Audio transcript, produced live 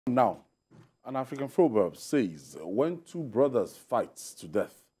Now, an African proverb says, when two brothers fight to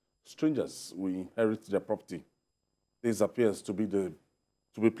death, strangers will inherit their property. This appears to be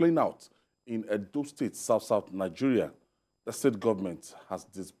playing out in Edo State, South Nigeria. The state government has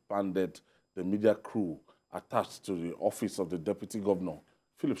disbanded the media crew attached to the office of the deputy governor,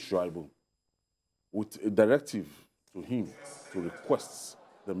 Philip Shaibu, with a directive to him to request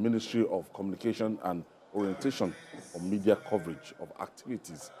the Ministry of Communication and Orientation for media coverage of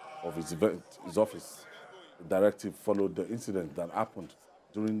activities of his office. The directive followed the incident that happened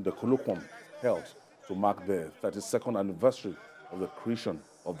during the colloquium held to mark the 32nd anniversary of the creation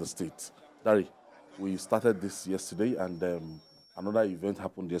of the state. Dari, we started this yesterday, and another event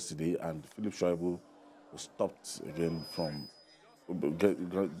happened yesterday, and Philip Shaibu was stopped again from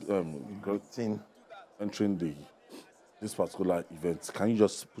entering this particular event. Can you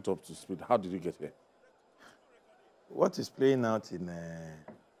just put up to speed? How did you get here? What is playing out in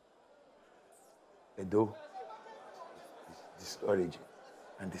Edo is discouraging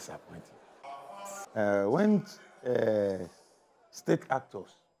and disappointing. When state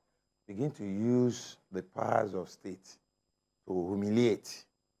actors begin to use the powers of state to humiliate,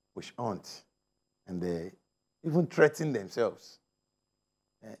 push hunt, and even threaten themselves,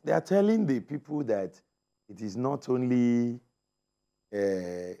 they are telling the people that it is not only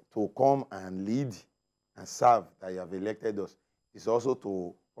to come and lead and serve that you have elected us, it's also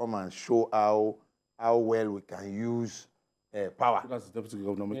to come and show how well we can use power. That's the deputy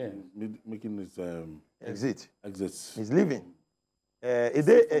governor making his exit. He's leaving. A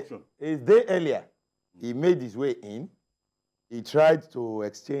day earlier, he made his way in. He tried to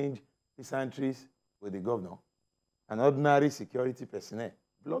exchange pleasantries with the governor. An ordinary security personnel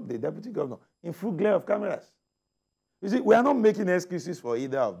blocked the deputy governor in full glare of cameras. You see, we are not making excuses for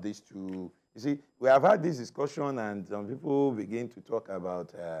either of these two. You see, we have had this discussion, and some people begin to talk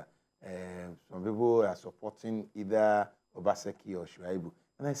about some people are supporting either Obaseki or Shaibu.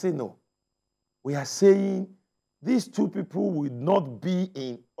 And I say, no. We are saying these two people will not be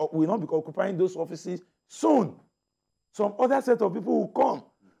occupying those offices soon. Some other set of people will come.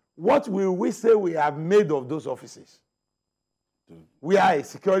 What will we say we have made of those offices? We are a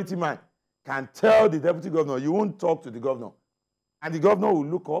security man. Can tell the deputy governor, you won't talk to the governor. And the governor will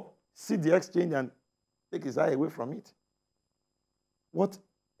look up, see the exchange, and take his eye away from it. What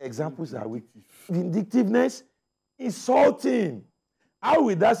examples are we? Vindictiveness, insulting. How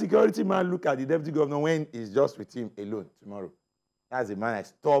will that security man look at the deputy governor when he's just with him alone tomorrow? That's a man I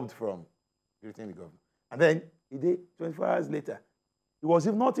stopped from greeting the governor. And then, 24 hours later, he was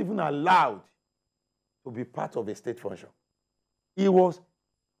not even allowed to be part of a state function. He was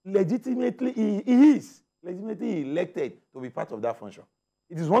legitimately, he is legitimately elected to be part of that function.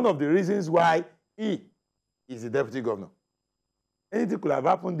 It is one of the reasons why he is the deputy governor. Anything could have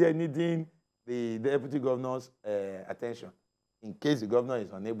happened there needing the deputy governor's attention in case the governor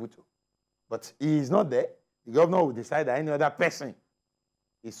is unable to. But he is not there. The governor will decide that any other person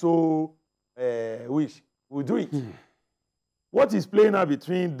is so wish will do it. What is playing out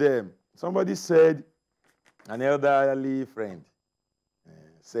between them? Somebody said, an elderly friend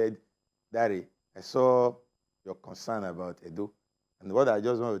said, Daddy, I saw your concern about Edo. And what I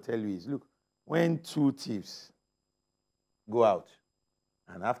just want to tell you is, look, when two thieves go out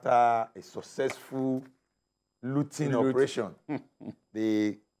and after a successful looting operation,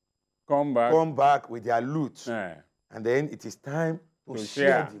 they come back with their loot. And then it is time to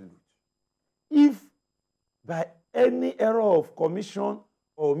share the loot. If by any error of commission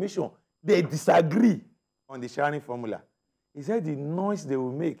or omission, they disagree on the sharing formula, he said the noise they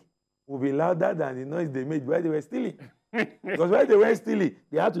will make will be louder than the noise they made while they were stealing. Because while they were stealing,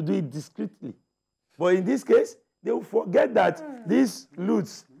 they had to do it discreetly. But in this case, they will forget that these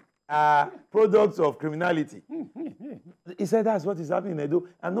loots are products of criminality. He said that's what is happening in Edo,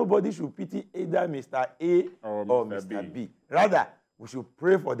 and nobody should pity either Mr. A or Mr. B. Rather, we should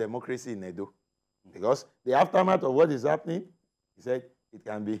pray for democracy in Edo. Because the aftermath of what is happening, he said, it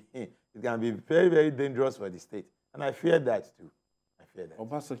can be very, very dangerous for the state. And I fear that too. I fear that.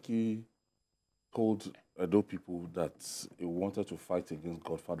 Obaseki told Edo people that he wanted to fight against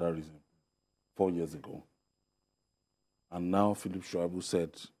godfatherism 4 years ago. And now Philip Shaibu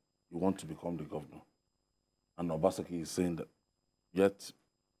said he wants to become the governor. And Obaseki is saying that yet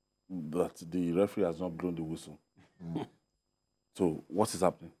that the referee has not blown the whistle. So what is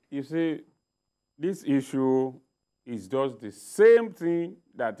happening? You see, this issue is just the same thing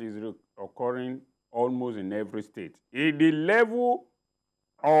that is occurring almost in every state. The level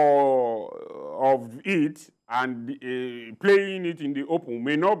of it and playing it in the open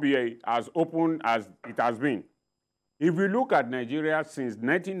may not be as open as it has been. If we look at Nigeria since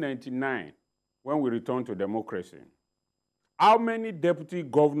 1999, when we returned to democracy, how many deputy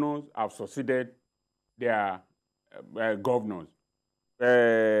governors have succeeded their governors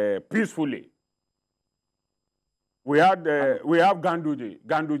peacefully? We have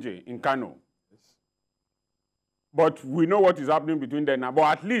Ganduje in Kano. But we know what is happening between them now.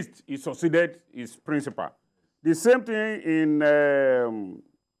 But at least he succeeded his principal. The same thing in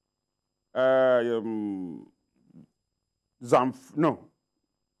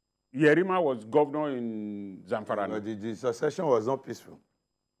Yerima was governor in Zamfara. But the succession was not peaceful.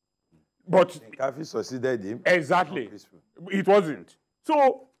 But Kafi succeeded him. Exactly. It wasn't.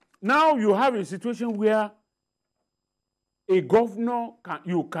 So now you have a situation where a governor,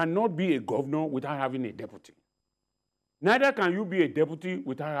 you cannot be a governor without having a deputy. Neither can you be a deputy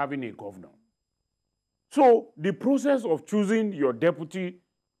without having a governor. So the process of choosing your deputy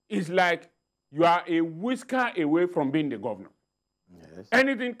is like you are a whisker away from being the governor. Yes.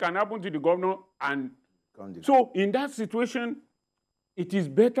 Anything can happen to the governor, and so in that situation, it is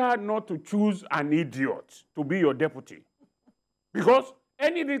better not to choose an idiot to be your deputy. Because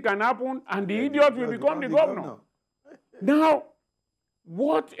anything can happen and the idiot will become the governor. Now,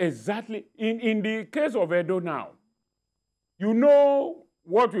 what exactly, in the case of Edo now, you know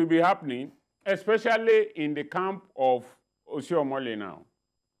what will be happening, especially in the camp of Oshiomhole now.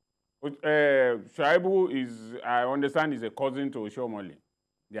 Shaibu is, I understand, is a cousin to Oshiomhole.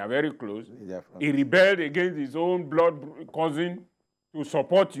 They are very close. He rebelled against his own blood cousin to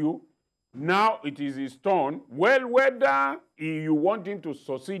support you. Now it is his turn. Well, whether you want him to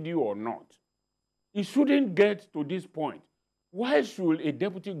succeed you or not, it shouldn't get to this point. Why should a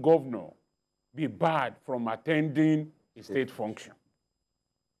deputy governor be barred from attending a state function?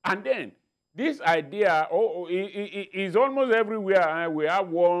 And then, this idea is almost everywhere. We have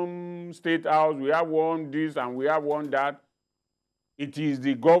one state house, we have one this, and we have one that. It is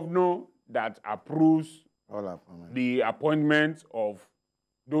the governor that approves the appointments of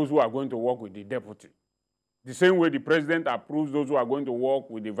those who are going to work with the deputy. The same way the president approves those who are going to work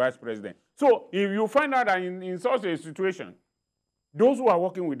with the vice president. So if you find out that in such a situation, those who are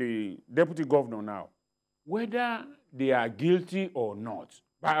working with the deputy governor now, whether they are guilty or not,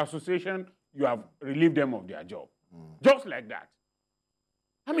 by association, you have relieved them of their job. Just like that.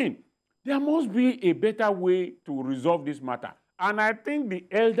 I mean, there must be a better way to resolve this matter. And I think the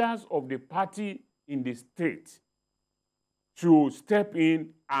elders of the party in the state should step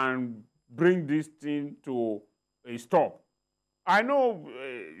in and bring this thing to a stop. I know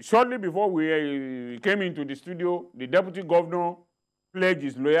shortly before we came into the studio, the deputy governor pledged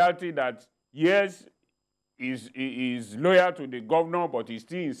his loyalty that, yes, he is loyal to the governor, but he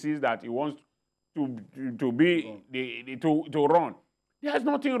still insists that he wants to run. There's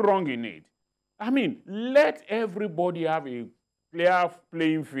nothing wrong in it. I mean, let everybody have a clear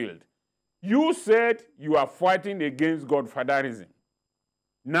playing field. You said you are fighting against godfatherism.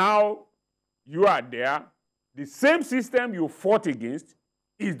 Now you are there. The same system you fought against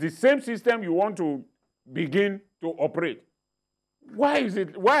is the same system you want to begin to operate. Why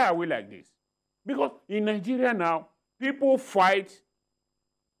are we like this? Because in Nigeria now, people fight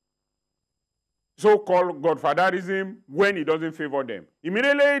so-called godfatherism when it doesn't favor them.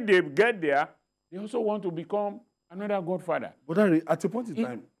 Immediately they get there, they also want to become another godfather. But at a point in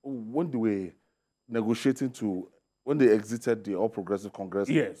time, when they were negotiating when they exited the All Progressive Congress,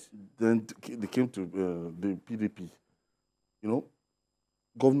 yes, then they came to the PDP. You know,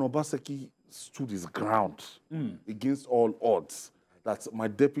 Governor Obaseki stood his ground against all odds that my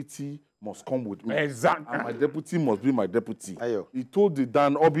deputy must come with me. Exactly. And my deputy must be my deputy. Ayo. He told the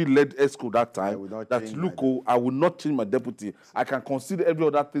Dan Obi-led ESCO that time that, look, I will not change my deputy. I can consider every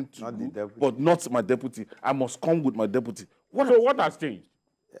other thing to do, but not my deputy. I must come with my deputy. What has changed?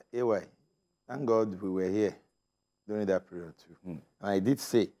 Anyway, thank God we were here during that period too. And I did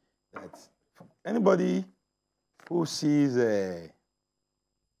say that anybody who sees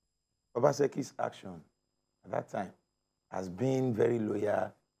Obaseki's action at that time as being very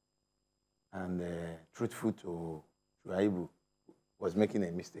loyal and truthful to Shaibu was making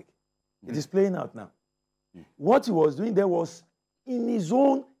a mistake. It is playing out now. What he was doing there was in his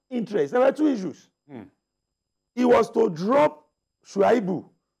own interest. There were two issues. He was to drop Shaibu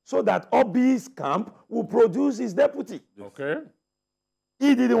so that Obi's camp will produce his deputy. Okay.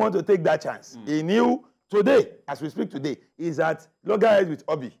 He didn't want to take that chance. He knew today, as we speak today, he's at loggerheads with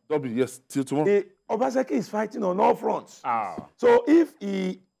Obi. Obi, yes, till tomorrow. Obaseki is fighting on all fronts. So if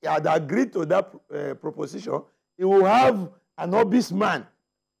he had agreed to that proposition, he will have an Obi's man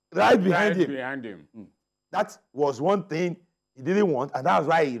right behind him. Behind him. That was one thing he didn't want, and that was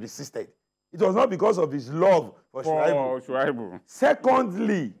why he resisted. It was not because of his love for Shaibu.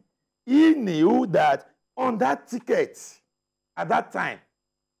 Secondly, he knew that on that ticket at that time,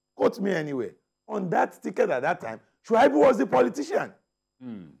 quote me anyway, on that ticket at that time, Shaibu was the politician.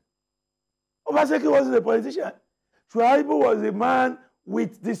 Obaseki wasn't a politician. Shaibu was a man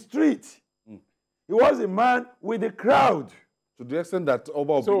with the street. He was a man with the crowd. To the extent that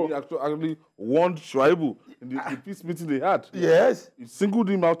Obaseki actually warned Shaibu in the peace meeting they had. Yes. He singled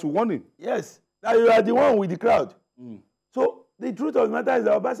him out to warn him. Yes. That you are the one with the crowd. So the truth of the matter is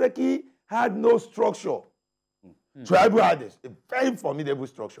that Obaseki had no structure. Shaibu had a very formidable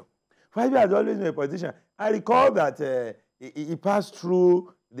structure. Shaibu had always been a politician. I recall that he passed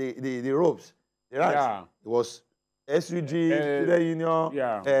through the ropes, the ranks. Yeah. It was SUG, Student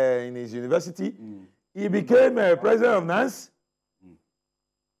Union, in his university. He became president of NANS.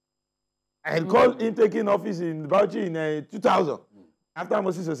 And called him taking office in Bauchi in 2000. After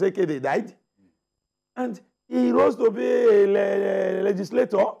Moses Oseke, they died. And he rose to be a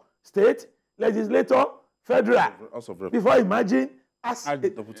legislator, state, legislator, federal. Before imagine,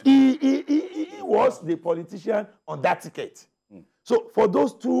 he was the politician on that ticket. So for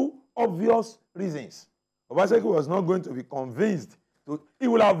those two obvious reasons, Obaseki was not going to be convinced. He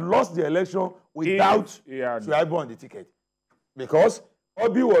would have lost the election without Shaibu on the ticket. Because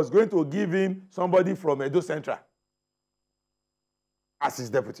Obi was going to give him somebody from Edo Central as his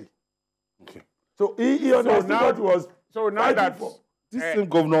deputy. Okay. So he understood what he was. So now that this same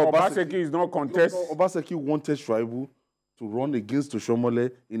governor Obaseki is not contested. Obaseki wanted Shaibu to run against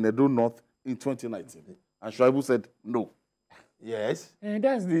Oshomole in Edo North in 2019. And Shaibu said no. Yes. And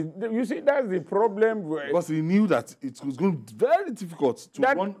that's you see, that's the problem. Because he knew that it was going to be very difficult to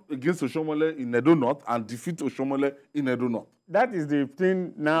run against Oshomole in Edo North and defeat Oshomole in Edo North. That is the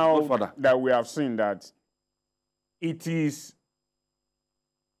thing now that we have seen, that it is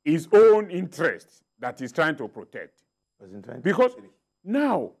his own interest that he's trying to protect. Because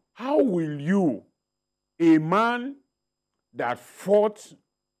now, how will you, a man that fought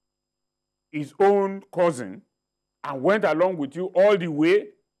his own cousin and went along with you all the way?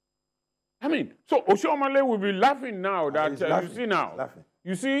 I mean, so Oshomole will be laughing now that you see now.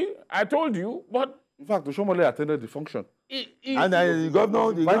 You see, I told you, but in fact, Oshomole attended the function. And the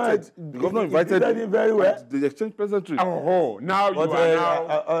governor invited him very well. The exchange presentry. Oh, now you are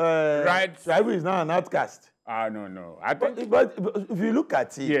now right. Shaibu is now an outcast. No. I think, but if you look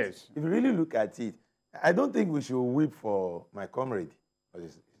at it, yes. If you really look at it, I don't think we should weep for my comrade.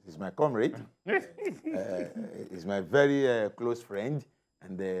 He's my comrade. He's my very close friend,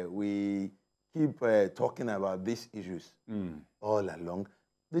 and we keep talking about these issues all along.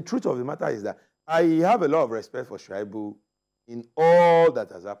 The truth of the matter is that I have a lot of respect for Shaibu in all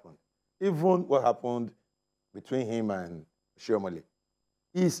that has happened. Even what happened between him and Oshomole.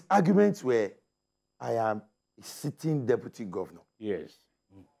 His arguments were, I am a sitting deputy governor. Yes.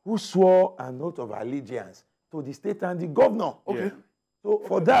 Who swore an oath of allegiance to the state and the governor. Okay. Yeah. So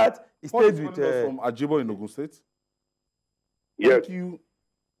for that, he stayed with... from Ajibo in Ogun State. Yes. Thank you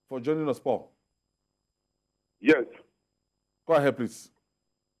for joining us, Paul. Yes. Go ahead, please.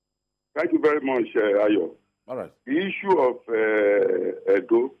 Thank you very much, Ayo. All right. The issue of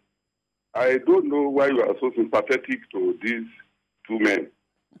Edo, I don't know why you are so sympathetic to these two men.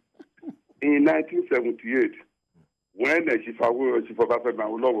 In 1978, when Chief Obaseki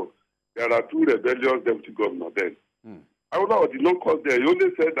Awolowo, there are two rebellious deputy governors then. Awolowo did not cause them. He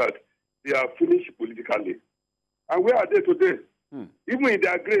only said that they are finished politically. And where are they today? Even in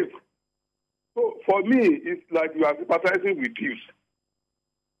their grave. So for me, it's like you are sympathizing with thieves.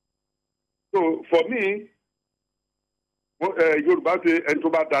 So for me, Yoruba say,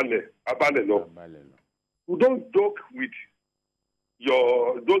 "Entoba dale, abale lo." You don't joke with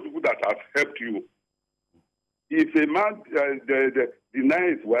those people that have helped you. If a man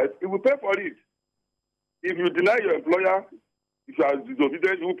denies his wife, he will pay for it. If you deny your employer, if you are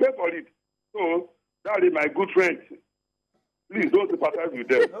disobedient, you will pay for it. So that is my good friend. Please don't sympathize with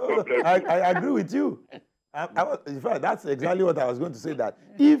them. I agree with you. In fact, that's exactly what I was going to say. That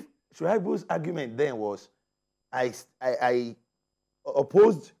if Shaibu's argument then was, I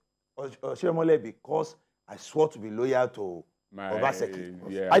opposed Oshomole because I swore to be loyal to Obaseki.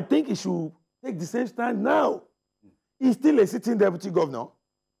 Yeah. I think he should take the same stand now. He's still a sitting deputy governor.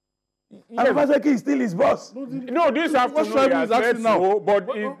 Yes. And Obaseki is still his boss. No, this afternoon he has said so, but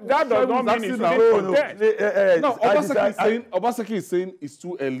that does not mean he shouldn't contest. No, Obaseki is saying it's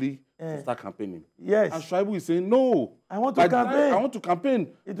too early to start campaigning. Yes. And Shaibu is saying, no. I want to campaign. I want to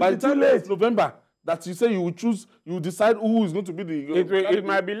campaign. It By will the be time too late. it's November, that you say you will choose, you will decide who is going to be the... It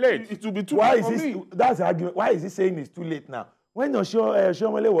might be late. It will be too late for me. That's the argument. Why is he saying it's too late now? When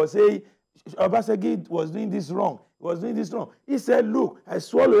Oshomole was saying, Obaseki was doing this wrong. He was doing this wrong. He said, look, I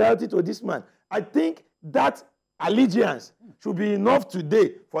swore loyalty to this man. I think that allegiance should be enough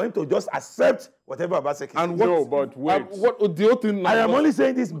today for him to just accept whatever Obaseki said. No, but wait. What the whole thing? I am only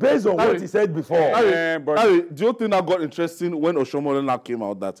saying this based on what he said before. The whole thing that got interesting when Oshomole now came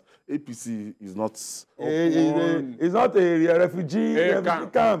out that APC is not. It's not a refugee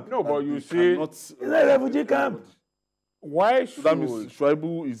camp. No, but you see, it's not a refugee camp. Why should that means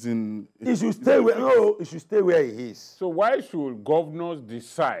Shaibu is in? He should stay where. No, he should stay where he is. So why should governors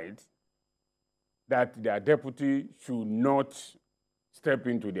decide that their deputy should not step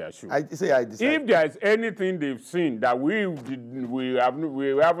into their shoes? I decide. If there is anything they've seen that we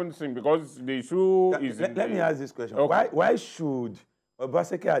haven't seen, because the shoe is. Let me ask this question: Okay. Why should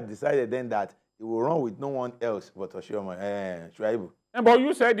Obaseki have decided then that he will run with no one else but Shaibu? But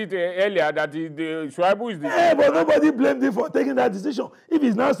you said it earlier that the Shaibu is the. But nobody blamed him for taking that decision. If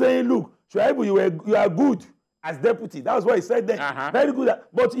he's now saying, "Look, Shaibu, you are good as deputy," that's what he said then. Very good.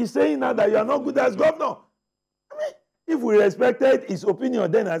 But he's saying now that you are not good as governor. I mean, if we respected his opinion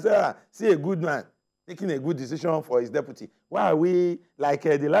then and said, see a good man taking a good decision for his deputy, why are we, like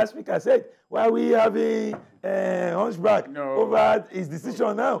the last speaker said, why are we having hunchback over his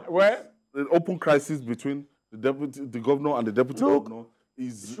decision now? Well, the open crisis between the governor and the deputy governor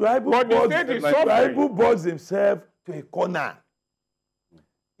is. Shaibu bogs himself to a corner.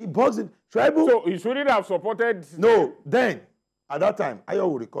 He bogs him. Shaibu. So he shouldn't have supported. No, then at that time, I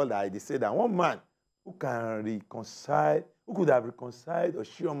will recall that I said that one man who could have reconciled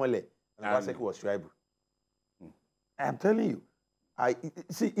Oshiomhole and Obaseki was Shaibu. I am telling you,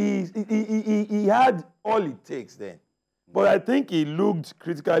 he had all it takes then. But I think he looked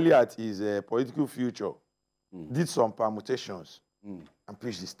critically at his political future, did some permutations, and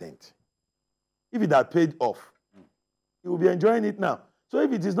pitched his tent. If it had paid off, he will be enjoying it now. So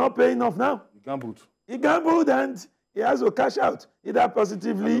if it is not paying off now, he gambled and he has to cash out, either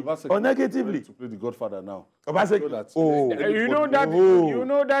positively or negatively. To play the Godfather now. Obaseki. You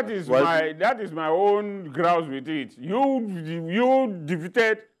know that is my own grouse with it. You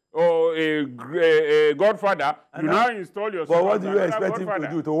defeated a Godfather. You now install yourself. But what do you expect him to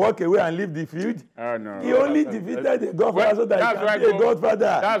do? To walk away and leave the field? No. He only defeated a Godfather so that he can be a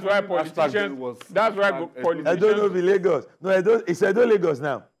Godfather. That's why politicians. I don't know the Lagos. No, it's Edo Lagos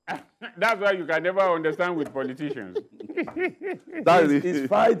now. That's why you can never understand with politicians. His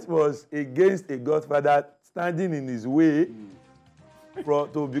fight was against a Godfather standing in his way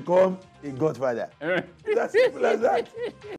to become a Godfather. It's as simple as that.